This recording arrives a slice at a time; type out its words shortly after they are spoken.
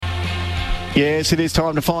Yes, it is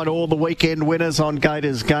time to find all the weekend winners on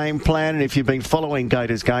Gator's Game Plan. And if you've been following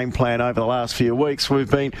Gator's Game Plan over the last few weeks,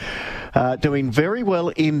 we've been doing very well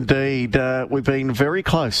indeed. We've been very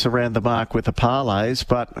close around the mark with the parlays,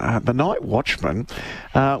 but the Night Watchman,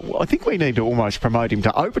 I think we need to almost promote him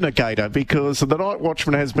to opener Gator, because the Night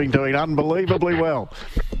Watchman has been doing unbelievably well.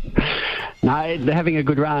 No, they're having a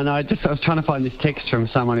good run. I was trying to find this text from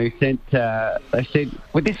someone who sent, they said,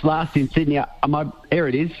 with this last in Sydney, here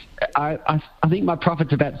it is, I think my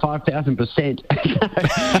profit's about 5,000%.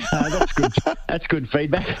 That's good. That's good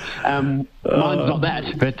feedback. Mine's not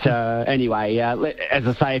that, but anyway, as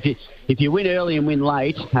I say, if you win early and win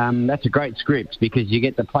late, that's a great script, because you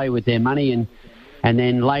get to play with their money, and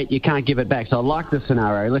then late you can't give it back. So I like the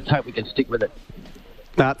scenario. Let's hope we can stick with it.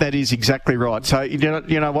 That is exactly right. So, you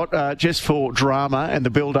know what, just for drama and the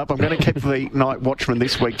build-up, I'm going to keep the Night Watchman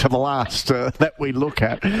this week to the last that we look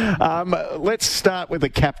at. Let's start with the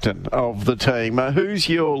captain of the team. Who's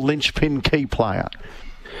your linchpin key player?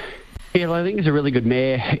 Yeah, well, I think it's a really good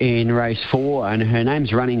mare in race 4, and her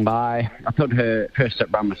name's Running By. I thought her first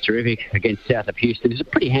up run was terrific against South of Houston. She's a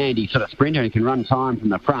pretty handy sort of sprinter and can run time from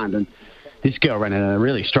the front, and this girl ran a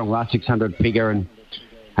really strong last 600 figure, and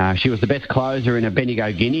she was the best closer in a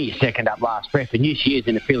Bendigo Guinea, second up last prep, and here she is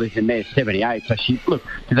in a Fillies and Mares 78. So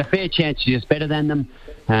there's a fair chance she's just better than them.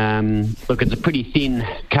 It's a pretty thin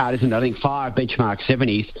card, isn't it? I think 5 benchmark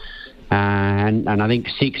 70s, and I think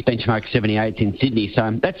 6 benchmark 78s in Sydney.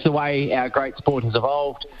 So that's the way our great sport has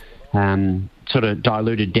evolved, sort of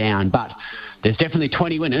diluted down. But there's definitely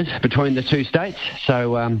 20 winners between the two states,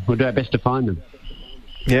 so we'll do our best to find them.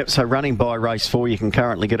 Yep, so Running By race 4, you can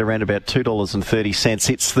currently get around about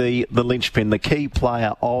 $2.30. It's the linchpin, the key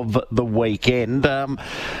player of the weekend.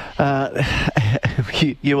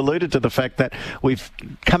 You alluded to the fact that we've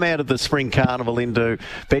come out of the Spring Carnival into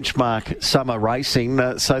benchmark summer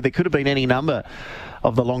racing, so there could have been any number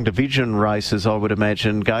of the long division races, I would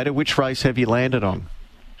imagine. Gator, which race have you landed on?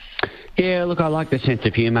 Yeah, look, I like the sense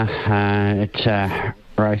of humour. It's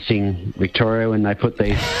Racing Victoria when they put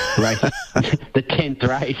these races, the 10th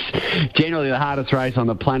race, generally the hardest race on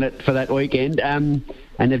the planet for that weekend, and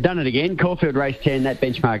they've done it again. Caulfield Race 10, that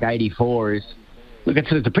benchmark 84 is, look,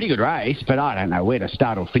 it's a pretty good race, but I don't know where to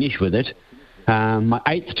start or finish with it. My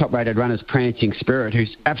 8th top-rated runner's Prancing Spirit,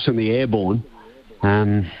 who's absolutely airborne.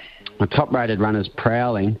 My top-rated runner's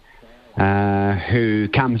Prowling, who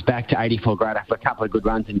comes back to 84 grade after a couple of good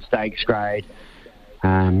runs in stakes grade.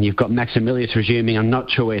 You've got Maximilius resuming. I'm not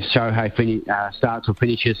sure where Soho starts or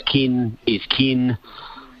finishes. Kin is Kin.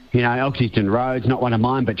 You know, Elkington Road's not one of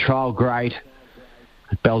mine, but Trial great.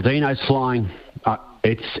 Baldino's flying.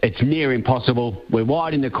 It's near impossible. We're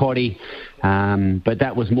wide in the quaddie, but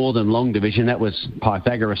that was more than long division. That was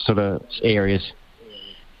Pythagoras sort of areas.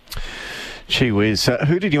 Gee whiz.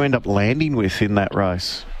 Who did you end up landing with in that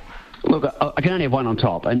race? Look, I can only have one on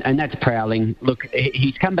top, and that's Prowling. Look,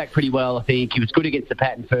 he's come back pretty well, I think. He was good against the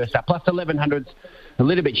pattern first up. Plus 1100's a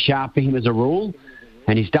little bit sharp for him as a rule,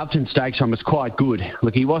 and his Doveton Stakes run was quite good.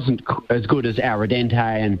 Look, he wasn't as good as our Redente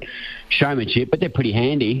and Showmanship, but they're pretty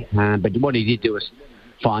handy. But what he did do was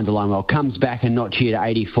find the line well. Comes back and notch here to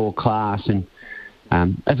 84 class, and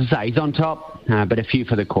as I say, he's on top, but a few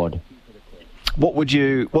for the quad. What would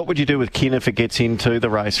you do with Kin if it gets into the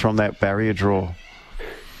race from that barrier draw?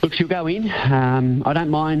 Look, she'll go in. I don't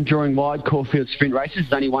mind drawing wide Caulfield sprint races.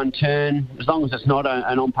 There's only one turn, as long as it's not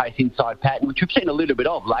an on-pace inside pattern, which we've seen a little bit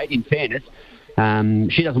of late, in fairness.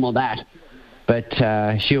 She doesn't want that.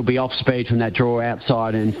 But she'll be off-speed from that draw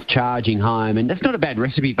outside and charging home. And that's not a bad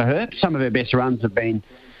recipe for her. Some of her best runs have been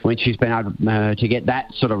when she's been able to get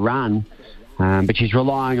that sort of run. But she's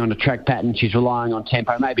relying on a track pattern. She's relying on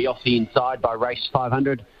tempo, maybe off the inside by race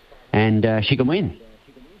 500, and she can win.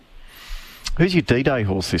 Who's your D-Day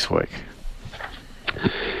horse this week?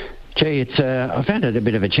 Gee, I found it a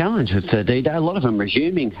bit of a challenge with D-Day. A lot of them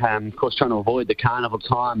resuming, of course, trying to avoid the carnival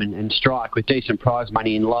time and strike with decent prize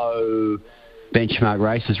money in low benchmark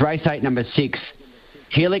races. Race 8, number 6,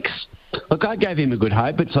 Helix. Look, I gave him a good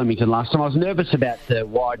hope at Flemington last time. I was nervous about the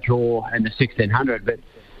wide draw and the 1600, but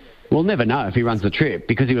we'll never know if he runs the trip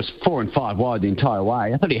because he was 4 and 5 wide the entire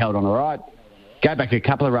way. I thought he held on all right. Go back a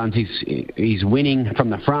couple of runs, he's winning from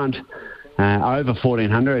the front. Over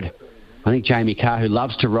 1400. I think Jamie Carr, who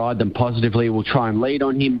loves to ride them positively, will try and lead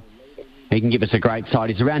on him. He can give us a great side.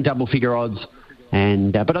 He's around double figure odds,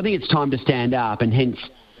 but I think it's time to stand up, and hence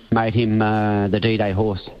made him the D-Day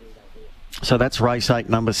horse. So that's race 8,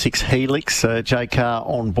 number 6, Helix. J Carr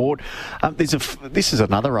on board. This is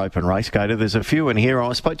another open race, Gator. There's a few in here.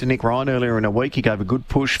 I spoke to Nick Ryan earlier in a week. He gave a good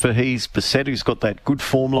push for He's Beset, who's got that good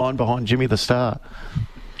form line behind Jimmy the Star.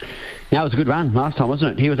 That was a good run last time,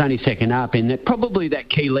 wasn't it? He was only second up in probably that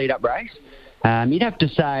key lead-up race. You'd have to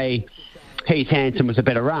say He's Handsome was a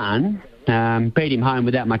better run, beat him home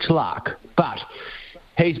without much luck. But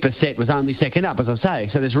He's Beset was only second up, as I say.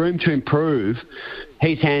 So there's room to improve.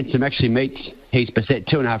 He's Handsome actually meets He's Beset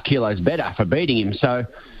 2.5 kilos better for beating him. So,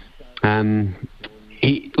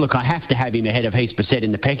 look, I have to have him ahead of He's Beset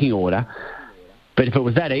in the pecking order. But if it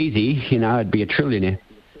was that easy, I'd be a trillionaire.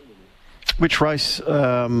 Which race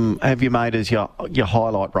have you made as your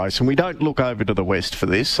highlight race? And we don't look over to the west for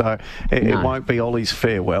this, so it won't be Ollie's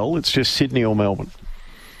Farewell. It's just Sydney or Melbourne.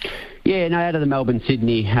 Yeah, no, out of the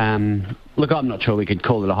Melbourne-Sydney. Look, I'm not sure we could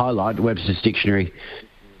call it a highlight. Webster's Dictionary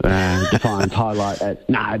defines highlight.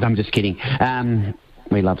 No, I'm just kidding.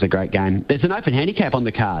 We love the great game. There's an open handicap on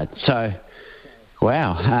the card. So,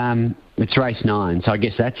 wow. It's race 9, so I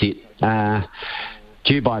guess that's it.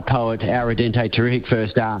 Due by Poet, Our Redente, terrific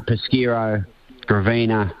first up, Pesquero,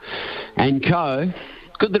 Gravina and Co.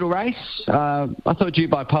 Good little race. I thought Due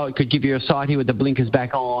by Poet could give you a sight here with the blinkers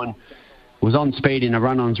back on. Was on speed in a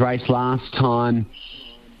run-ons race last time.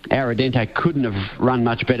 Our Redente couldn't have run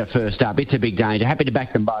much better first up. It's a big danger. Happy to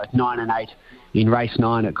back them both, 9 and 8 in race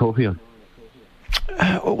 9 at Caulfield.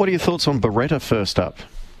 What are your thoughts on Beretta first up?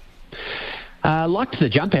 Liked the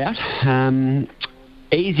jump out.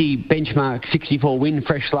 Easy benchmark 64 win,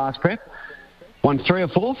 fresh last prep. Won 3 or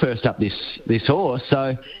 4 first up this horse,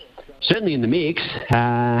 so certainly in the mix.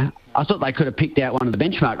 I thought they could have picked out one of the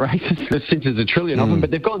benchmark races since there's a trillion of them,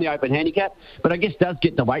 but they've gone the open handicap. But I guess does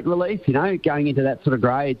get the weight relief, going into that sort of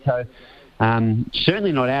grade. So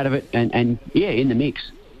certainly not out of it, and in the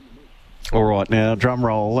mix. All right, now drum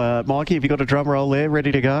roll, Mikey. Have you got a drum roll there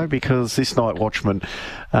ready to go? Because this Night Watchman.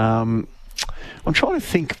 I'm trying to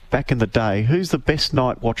think back in the day, who's the best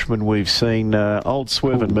night watchman we've seen? Old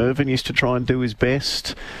Swerve and Mervyn used to try and do his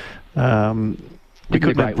best. We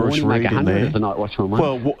couldn't have Bruce Reid in there. The night watchman,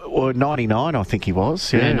 well, 99 I think he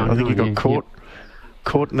was. Yeah, I think he got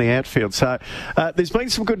caught in the outfield. So there's been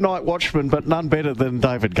some good night watchmen, but none better than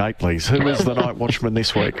David Gately's. Who is the night watchman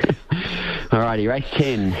this week? Alrighty, race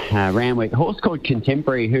 10, Randwick. A horse called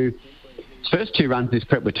Contemporary, who his first 2 runs this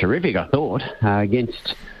prep were terrific, I thought,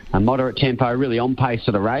 against a moderate tempo, really on pace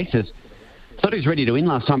for the races. Thought he was ready to win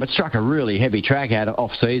last time, but struck a really heavy track out of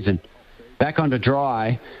off-season. Back onto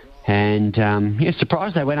dry, and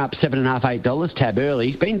surprised they went up $7.5, $8 tab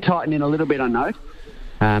early. He's been tightening a little bit, I note.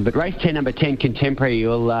 But race 10, number 10, Contemporary,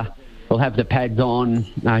 will have the pads on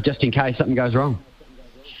just in case something goes wrong.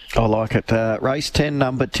 I like it. Race 10,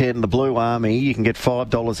 number 10, the Blue Army. You can get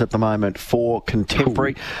 $5 at the moment for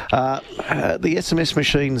Contemporary. The SMS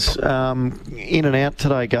machine's in and out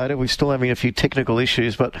today, Gator. We're still having a few technical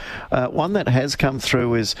issues, but one that has come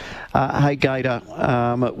through is, hey, Gator,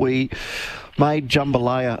 we made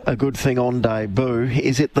Jambalaya a good thing on debut.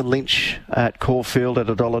 Is it the Lynch at Caulfield at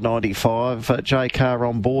 $1.95? J Carr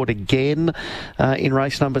on board again in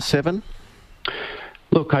race number 7?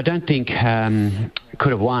 Look, I don't think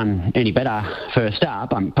could have won any better first up.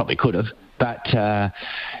 Probably could have, but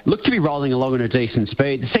looked to be rolling along at a decent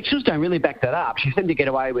speed. The sections don't really back that up. She seemed to get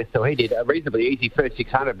away with, or he did, a reasonably easy first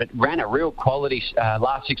 600, but ran a real quality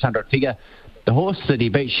last 600 figure. The horse that he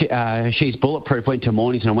beat, She's Bulletproof, went to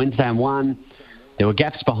Mornington on Wednesday and won. There were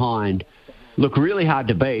gaps behind. Look, really hard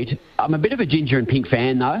to beat. I'm a bit of a Ginger and Pink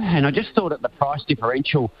fan, though, and I just thought at the price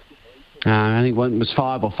differential, I think one was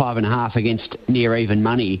 5 or 5.5 against near even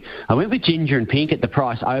money. I went with Ginger and Pink at the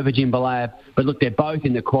price over Jambalaya, but look, they're both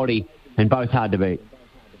in the quaddie and both hard to beat.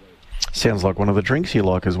 Sounds like one of the drinks you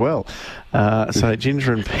like as well. So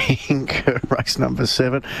Ginger and Pink, race number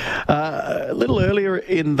 7. A little earlier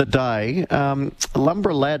in the day,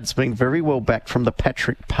 Lumbra Lad's been very well backed from the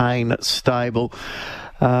Patrick Payne stable.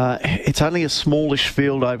 It's only a smallish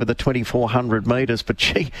field over the 2,400 metres, but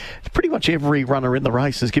pretty much every runner in the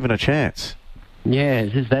race has given a chance. Yeah,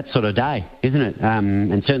 it's that sort of day, isn't it?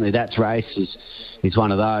 And certainly that race is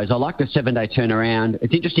one of those. I like the 7-day turnaround.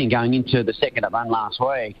 It's interesting going into the second that run last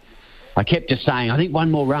week. I kept just saying, I think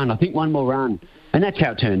one more run. And that's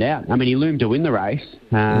how it turned out. I mean, he loomed to win the race.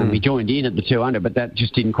 He joined in at the 200, but that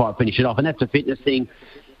just didn't quite finish it off. And that's a fitness thing.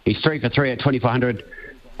 He's 3 for 3 at 2,400.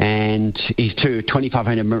 And his 2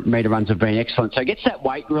 2,500 metre runs have been excellent. So it gets that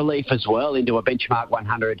weight relief as well into a benchmark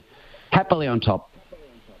 100. Happily on top.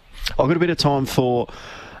 I've got a bit of time for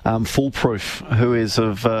Foolproof, who is,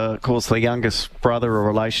 of course, the youngest brother or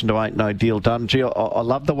relation to Ain't No Deal Done. Gee, I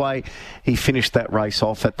love the way he finished that race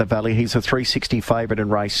off at the Valley. He's a 360 favourite in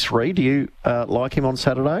race 3. Do you like him on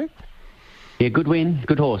Saturday? Yeah, good win.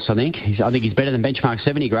 Good horse, I think. I think he's better than benchmark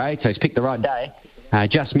 70 grade, so he's picked the right day.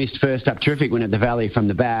 Just missed first up. Terrific win at the Valley from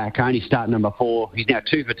the back. Only start number 4. He's now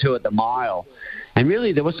 2 for 2 at the mile. And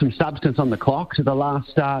really, there was some substance on the clock to the last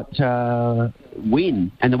start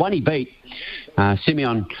win. And the one he beat,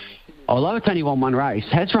 Simeon, although it's only won one race,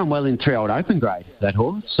 has run well in 3-year-old open grade, that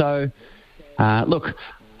horse. So,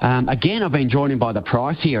 again, I've been drawn in by the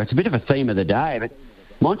price here. It's a bit of a theme of the day, but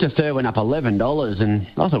Montefiore went up $11, and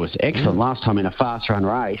I thought it was excellent last time in a fast-run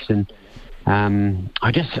race. And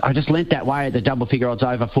I just lent that way at the double figure odds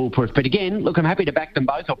over foolproof. But again, look, I'm happy to back them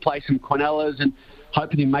both. I'll play some Quinellas and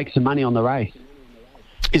hoping to make some money on the race.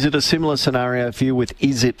 Is it a similar scenario for you with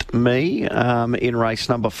Is It Me in race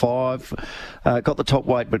number 5? Got the top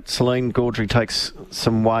weight, but Celine Gaudry takes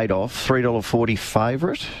some weight off. $3.40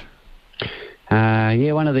 favourite.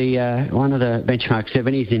 Yeah, one of the benchmark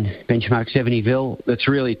 70s in benchmark 70ville. That's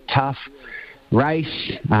really tough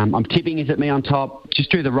race. I'm tipping Is It Me on top.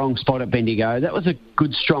 Just drew the wrong spot at Bendigo. That was a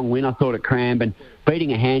good strong win, I thought, at Cranbourne.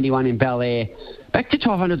 Beating a handy one in Bel Air. Back to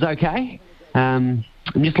 1200's okay. I'm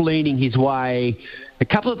just leaning his way. A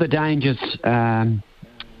couple of the dangers,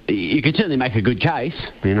 you can certainly make a good case,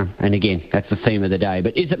 and again, that's the theme of the day.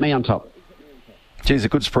 But Is It Me on top? Geez, a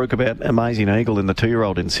good spruik about Amazing Eagle in the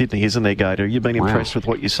 2-year-old in Sydney, isn't there, Gator? You've been impressed with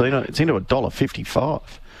what you've seen. It's into $1.55.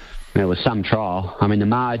 It was some trial. I mean, the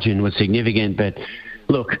margin was significant, but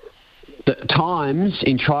look, the times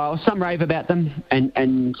in trials, some rave about them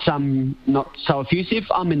and some not so effusive.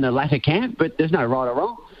 I'm in the latter camp, but there's no right or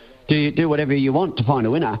wrong. Do whatever you want to find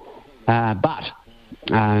a winner. But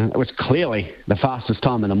it was clearly the fastest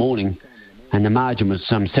time in the morning, and the margin was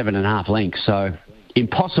some 7.5 lengths. So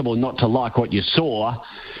impossible not to like what you saw.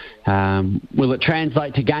 Will it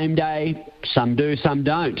translate to game day? Some do, some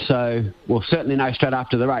don't. So we'll certainly know straight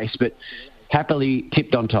after the race, but happily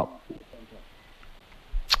tipped on top.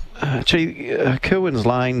 Kerwin's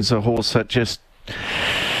Lane's a horse that just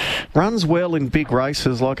runs well in big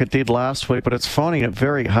races like it did last week, but it's finding it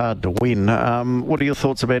very hard to win. What are your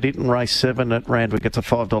thoughts about it in race 7 at Randwick? It's a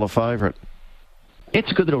 $5 favourite. It's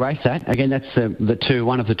a good little race, that. Again, that's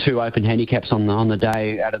one of the two open handicaps on the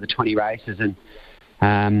day out of the 20 races. And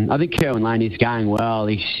I think Kerwin Lane is going well.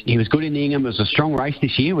 He was good in the Ingham. It was a strong race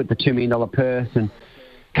this year with the $2 million purse, and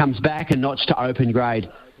comes back a notch to open grade.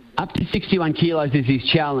 Up to 61 kilos is his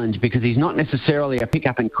challenge, because he's not necessarily a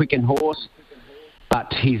pick-up and quicken horse.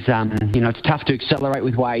 But he's, it's tough to accelerate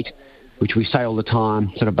with weight, which we say all the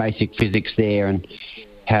time, sort of basic physics there. And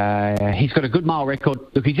he's got a good mile record.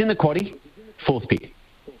 Look, he's in the quaddie, 4th pick.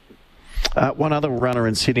 One other runner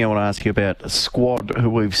in Sydney I want to ask you about, Squad, who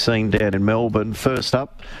we've seen down in Melbourne. First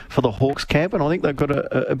up for the Hawks camp, and I think they've got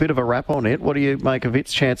a bit of a rap on it. What do you make of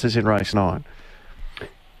its chances in race 9?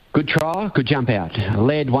 Good trial, good jump out.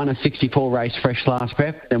 Won a 64 race fresh last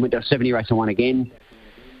prep, then went to a 70 race and won again.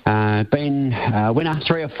 Been a winner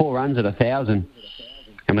 3 or 4 runs at 1,000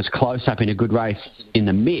 and was close up in a good race in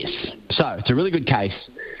the miss. So it's a really good case.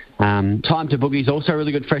 Time to Boogie's also a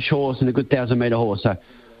really good fresh horse and a good 1,000-metre horse. So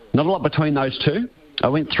not a lot between those two. I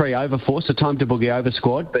went 3 over 4, so Time to Boogie over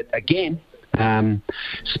Squad. But again,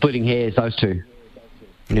 splitting hairs, those two.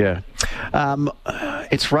 Yeah.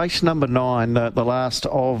 It's race number 9, the last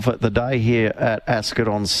of the day here at Ascot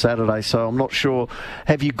on Saturday, so I'm not sure.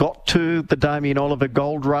 Have you got to the Damien Oliver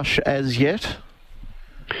Gold Rush as yet?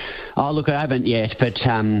 Oh, look, I haven't yet, but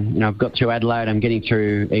I've got through Adelaide. I'm getting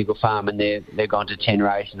through Eagle Farm, and they've gone to 10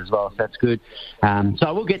 races as well, so that's good. So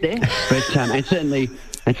I will get there, but and certainly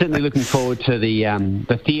looking forward to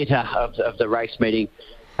the theatre of the race meeting.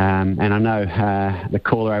 And I know the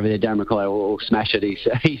caller over there, Darren McCullough, will smash it.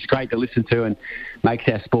 He's great to listen to and makes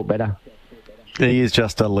our sport better. He is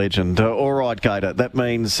just a legend. All right, Gator. That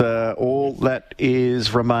means all that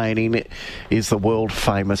is remaining is the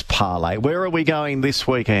world-famous parlay. Where are we going this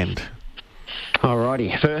weekend?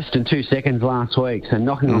 Alrighty, 1st and 2 seconds last week, so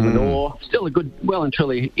knocking on the door. Still a good, well and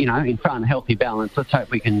truly, in front, healthy balance. Let's hope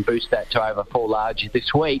we can boost that to over 4 large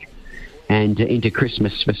this week and into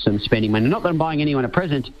Christmas for some spending money. Not that I'm buying anyone a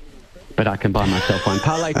present, but I can buy myself one.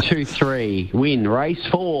 Parlay 2-3, win. Race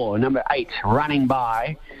 4, number 8, Running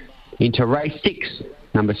By. Into race 6,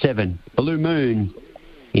 number 7, Blue Moon.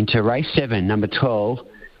 Into race 7, number 12,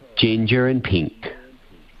 Ginger and Pink.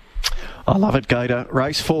 I love it, Gator.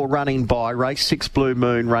 Race 4, Running By. Race 6, Blue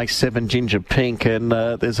Moon. Race 7, Ginger Pink. And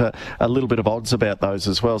there's a little bit of odds about those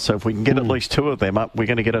as well. So if we can get at least 2 of them up, we're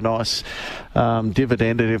going to get a nice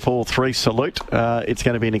dividend. And if all 3 salute, it's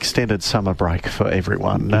going to be an extended summer break for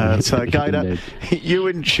everyone. So, Gator, you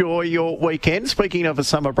enjoy your weekend. Speaking of a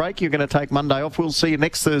summer break, you're going to take Monday off. We'll see you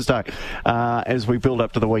next Thursday as we build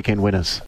up to the weekend winners.